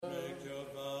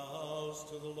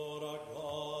to the Lord our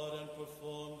God and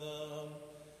perform them.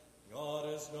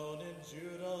 God is known in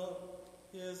Judah,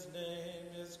 his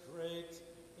name is great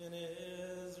in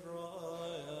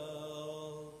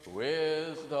Israel.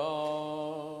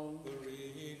 Wisdom. The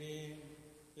reading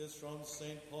is from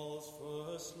St. Paul's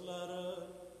first letter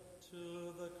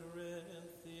to the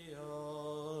Corinthians.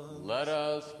 Let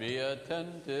us be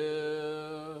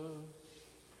attentive.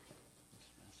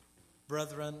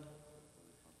 Brethren,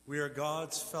 we are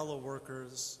God's fellow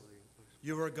workers.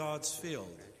 You are God's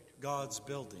field, God's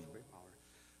building.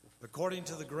 According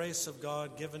to the grace of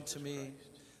God given to me,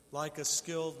 like a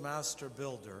skilled master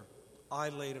builder, I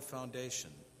laid a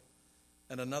foundation,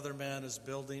 and another man is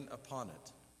building upon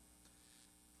it.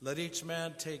 Let each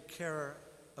man take care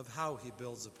of how he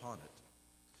builds upon it.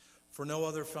 For no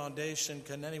other foundation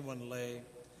can anyone lay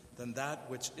than that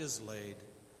which is laid,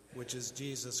 which is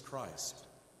Jesus Christ.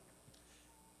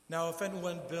 Now, if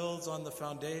anyone builds on the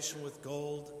foundation with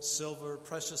gold, silver,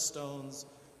 precious stones,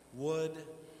 wood,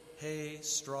 hay,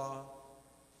 straw,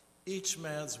 each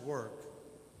man's work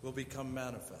will become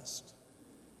manifest.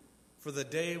 For the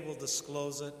day will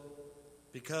disclose it,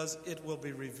 because it will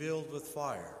be revealed with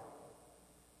fire,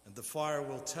 and the fire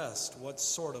will test what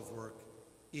sort of work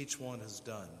each one has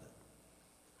done.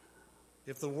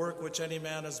 If the work which any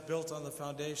man has built on the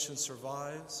foundation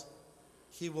survives,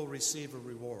 he will receive a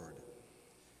reward.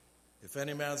 If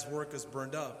any man's work is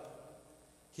burned up,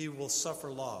 he will suffer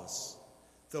loss,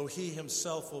 though he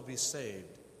himself will be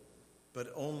saved,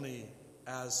 but only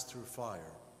as through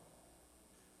fire.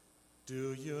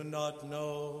 Do you not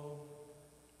know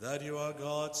that you are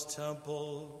God's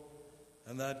temple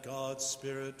and that God's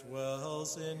Spirit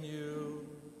dwells in you?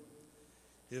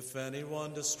 If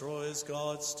anyone destroys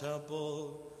God's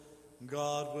temple,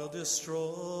 God will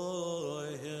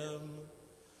destroy him.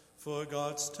 For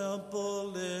God's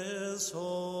temple is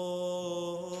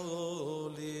holy,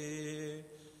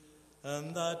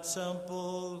 and that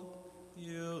temple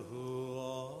you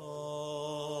are.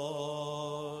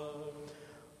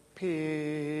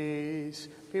 Peace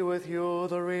be with you,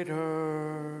 the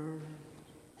reader.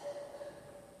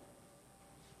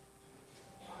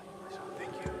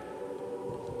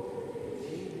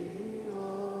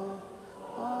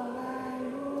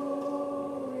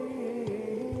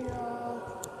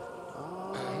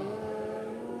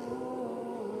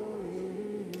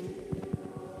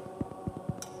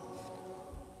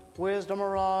 Wisdom,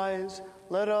 arise,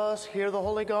 let us hear the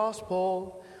holy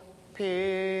gospel.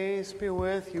 Peace be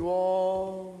with you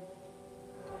all.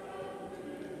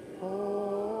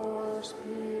 Our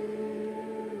spirit.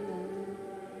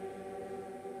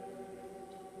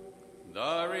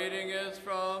 The reading is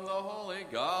from the Holy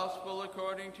Gospel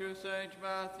according to St.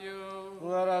 Matthew.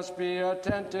 Let us be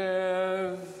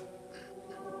attentive.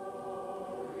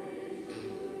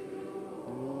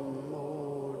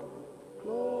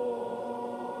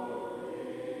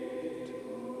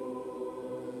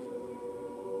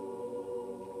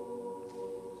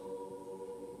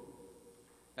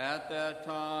 At that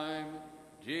time,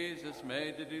 Jesus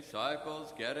made the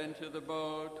disciples get into the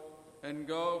boat and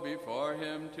go before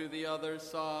him to the other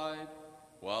side,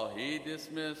 while he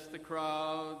dismissed the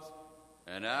crowds.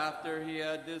 And after he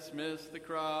had dismissed the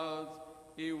crowds,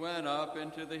 he went up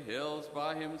into the hills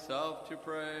by himself to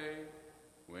pray.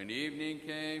 When evening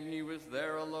came, he was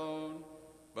there alone,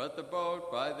 but the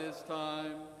boat by this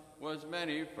time was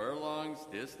many furlongs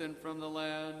distant from the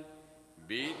land,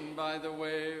 beaten by the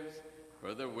waves,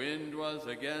 for the wind was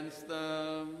against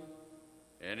them.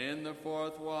 And in the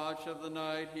fourth watch of the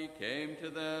night he came to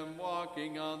them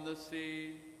walking on the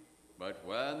sea. But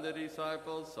when the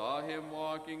disciples saw him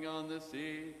walking on the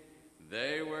sea,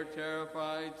 they were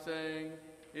terrified, saying,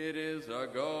 "It is a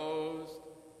ghost."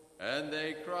 And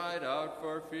they cried out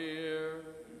for fear.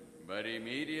 But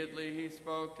immediately he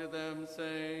spoke to them,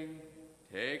 saying,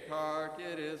 "Take heart,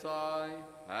 it is I,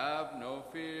 have no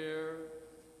fear."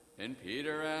 And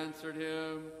Peter answered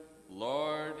him,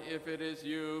 "Lord, if it is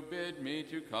you, bid me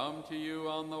to come to you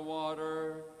on the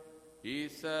water." He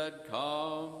said,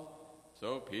 "Come."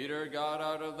 So Peter got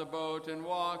out of the boat and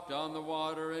walked on the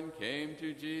water and came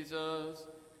to Jesus.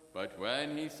 But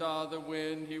when he saw the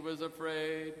wind, he was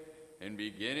afraid, and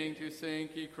beginning to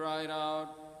sink, he cried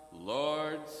out,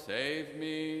 "Lord, save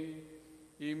me."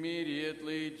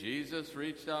 Immediately Jesus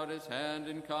reached out his hand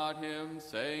and caught him,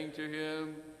 saying to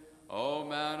him, "O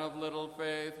man of little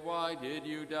faith, why did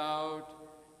you doubt?"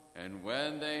 And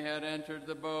when they had entered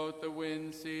the boat, the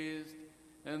wind ceased,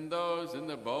 and those in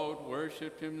the boat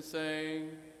worshipped him,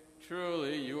 saying,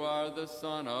 "Truly you are the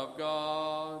Son of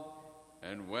God."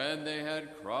 And when they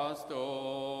had crossed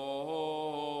over,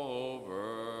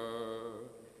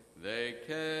 they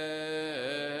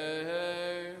came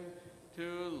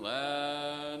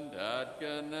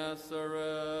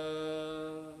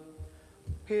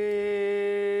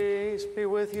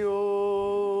with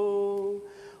you,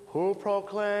 who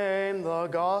proclaim the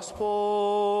gospel.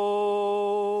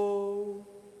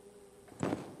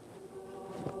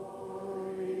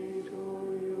 Glory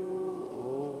to you, O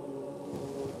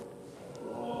Lord.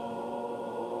 Glory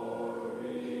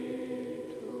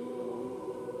to you.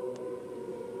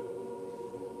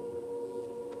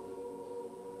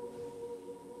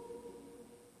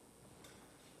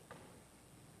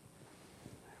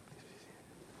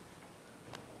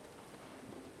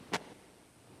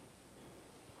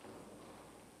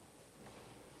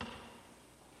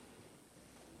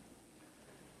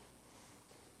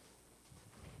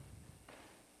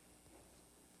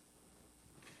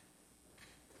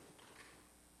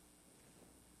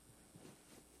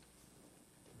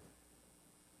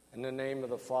 In the name of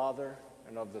the Father,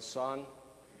 and of the Son, and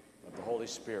of the Holy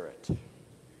Spirit.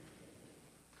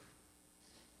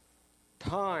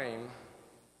 Time,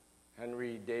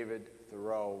 Henry David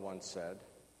Thoreau once said,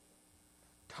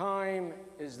 time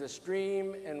is the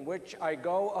stream in which I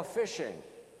go a-fishing.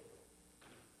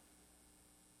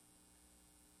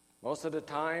 Most of the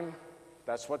time,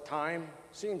 that's what time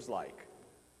seems like.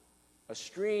 A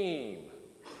stream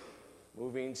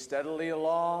moving steadily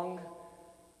along,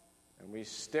 and we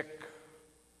stick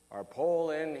our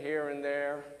pole in here and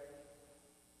there,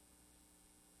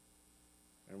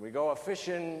 and we go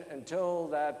a-fishing until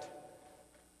that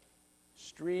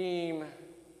stream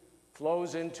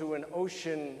flows into an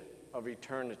ocean of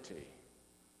eternity.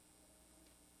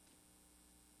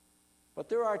 But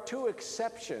there are two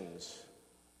exceptions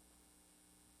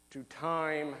to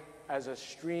time as a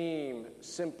stream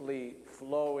simply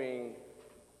flowing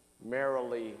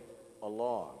merrily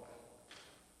along.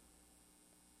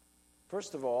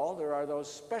 First of all, there are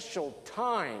those special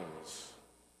times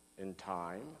in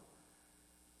time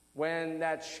when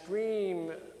that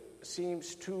stream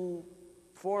seems to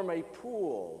form a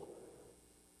pool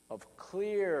of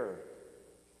clear,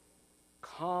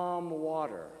 calm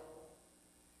water.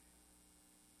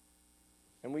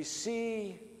 And we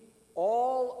see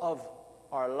all of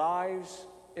our lives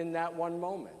in that one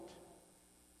moment,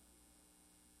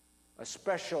 a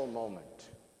special moment.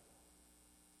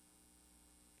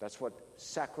 That's what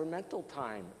sacramental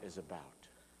time is about.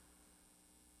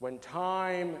 When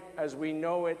time, as we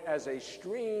know it as a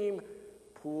stream,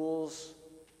 pools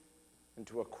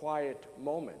into a quiet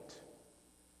moment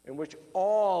in which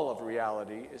all of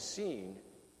reality is seen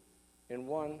in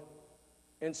one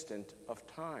instant of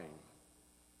time.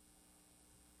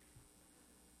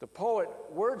 The poet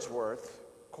Wordsworth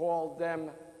called them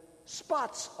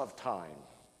spots of time.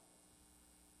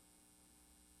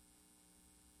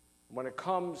 When it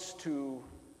comes to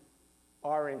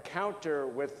our encounter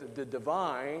with the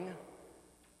divine,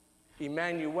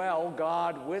 Emmanuel,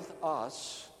 God with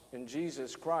us in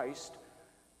Jesus Christ,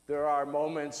 there are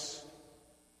moments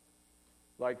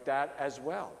like that as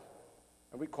well.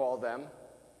 And we call them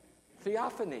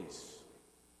theophanies.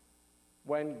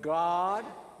 When God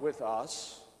with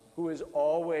us, who is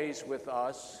always with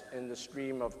us in the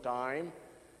stream of time,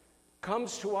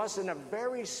 comes to us in a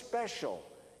very special,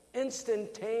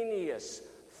 instantaneous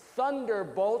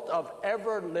thunderbolt of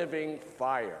ever-living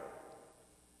fire.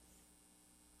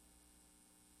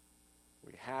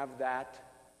 We have that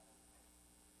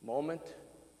moment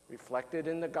reflected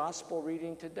in the gospel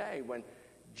reading today when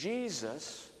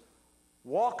Jesus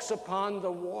walks upon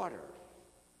the water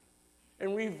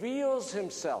and reveals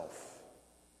himself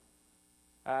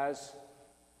as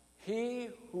he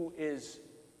who is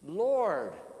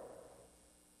Lord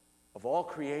of all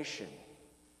creation.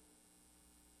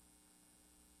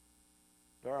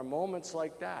 There are moments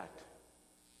like that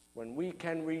when we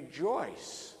can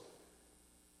rejoice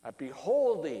at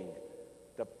beholding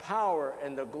the power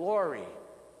and the glory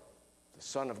of the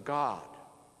Son of God.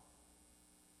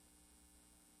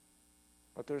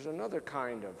 But there's another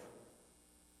kind of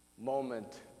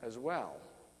moment as well.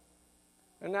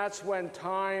 And that's when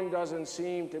time doesn't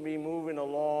seem to be moving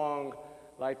along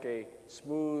like a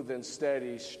smooth and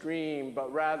steady stream,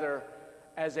 but rather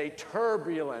as a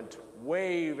turbulent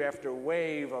wave after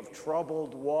wave of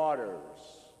troubled waters.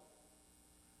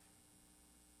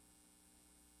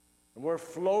 And we're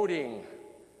floating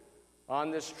on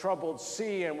this troubled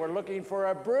sea, and we're looking for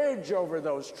a bridge over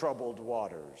those troubled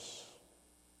waters.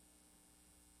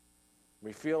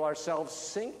 We feel ourselves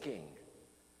sinking.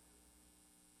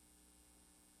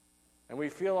 And we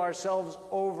feel ourselves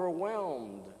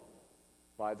overwhelmed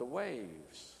by the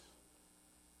waves.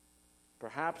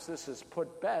 Perhaps this is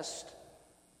put best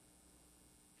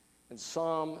in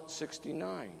Psalm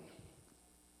 69.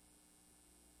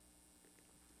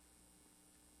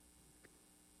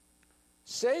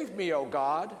 Save me, O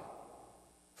God,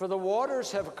 For the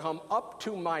waters have come up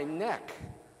to my neck.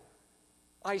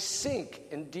 I sink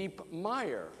in deep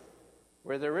mire,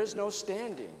 where there is no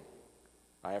standing.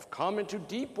 I have come into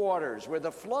deep waters, where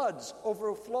the floods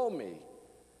overflow me.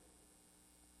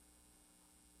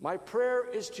 My prayer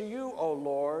is to you, O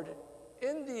Lord,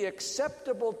 in the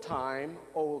acceptable time,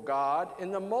 O God,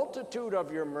 in the multitude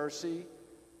of your mercy.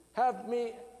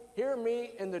 Hear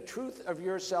me in the truth of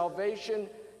your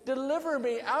salvation. Deliver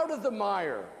me out of the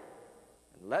mire,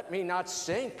 and let me not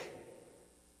sink.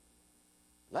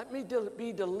 Let me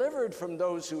be delivered from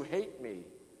those who hate me,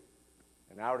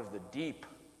 and out of the deep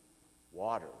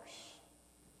waters.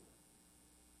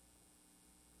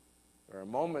 There are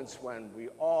moments when we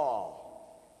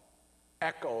all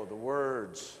echo the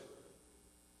words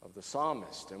of the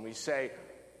psalmist, and we say,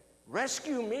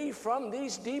 rescue me from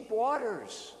these deep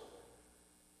waters.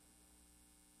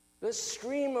 This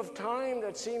stream of time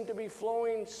that seemed to be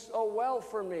flowing so well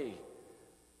for me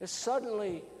is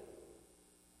suddenly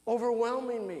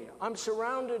overwhelming me. I'm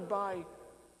surrounded by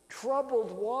troubled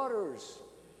waters,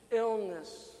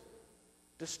 illness,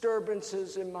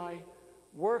 disturbances in my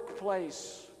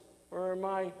workplace or in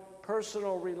my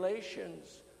personal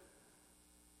relations,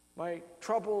 my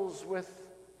troubles with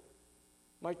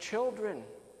my children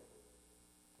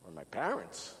or my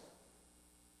parents.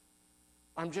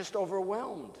 I'm just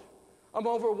overwhelmed. I'm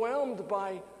overwhelmed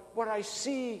by what I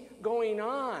see going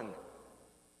on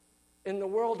in the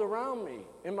world around me,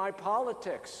 in my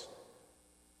politics,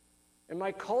 in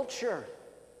my culture.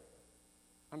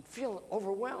 I'm feeling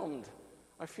overwhelmed.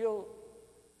 I feel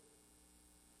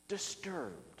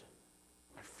disturbed.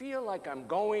 I feel like I'm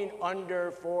going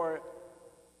under for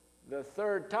the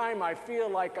third time. I feel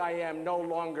like I am no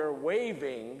longer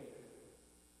waving,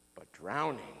 but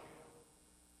drowning.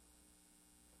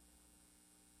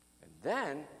 And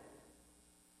then,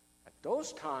 at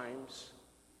those times,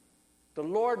 the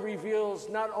Lord reveals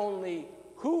not only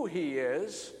who He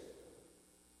is,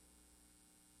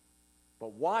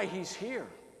 but why He's here.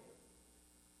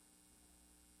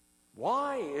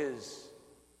 Why is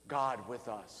God with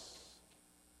us?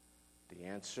 The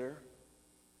answer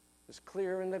is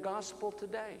clear in the gospel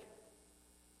today.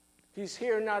 He's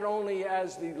here not only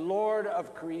as the Lord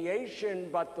of creation,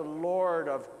 but the Lord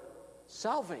of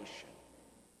salvation.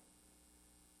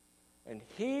 And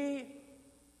He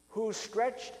who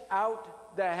stretched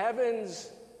out the heavens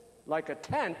like a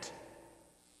tent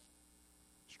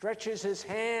stretches His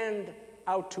hand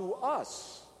out to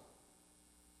us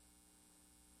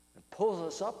and pulls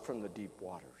us up from the deep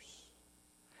waters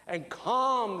and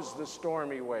calms the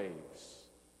stormy waves.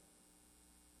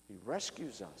 He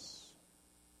rescues us.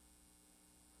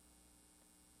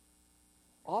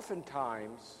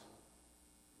 Oftentimes,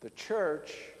 the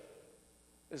church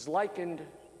is likened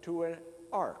to an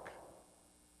ark,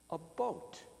 a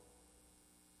boat.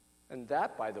 And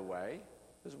that, by the way,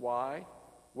 is why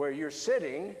where you're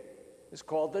sitting is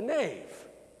called the nave.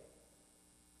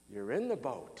 You're in the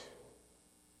boat.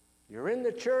 You're in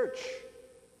the church.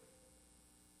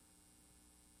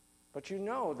 But you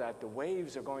know that the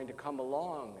waves are going to come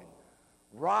along and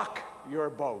rock your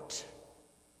boat.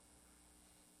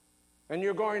 And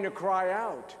you're going to cry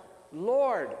out,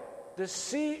 Lord, the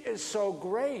sea is so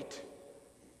great,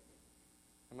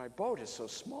 and my boat is so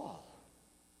small.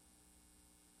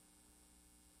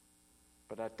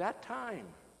 But at that time,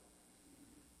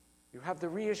 you have the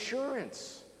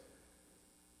reassurance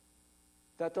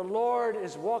that the Lord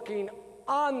is walking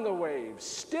on the waves,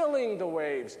 stilling the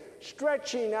waves,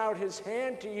 stretching out His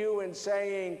hand to you and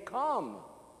saying, come,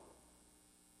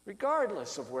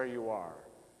 regardless of where you are,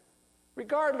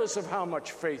 regardless of how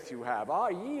much faith you have. Ah,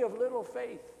 ye of little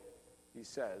faith, He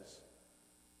says.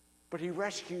 But He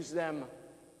rescues them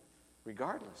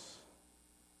regardless.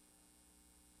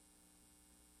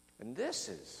 And this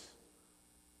is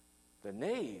the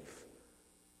nave,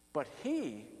 but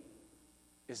He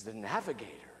is the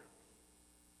navigator.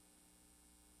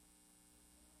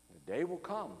 The day will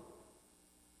come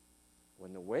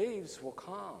when the waves will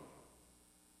calm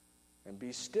and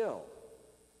be still,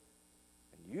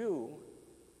 and you,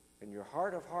 in your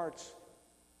heart of hearts,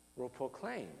 will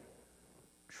proclaim,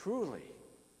 truly,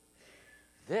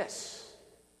 this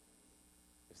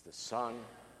is the Son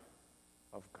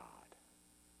of God,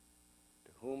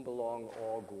 to whom belong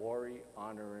all glory,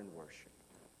 honor, and worship,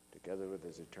 together with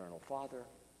His eternal Father,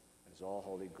 His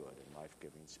all-holy good and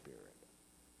life-giving Spirit.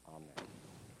 Amen.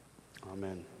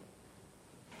 Amen.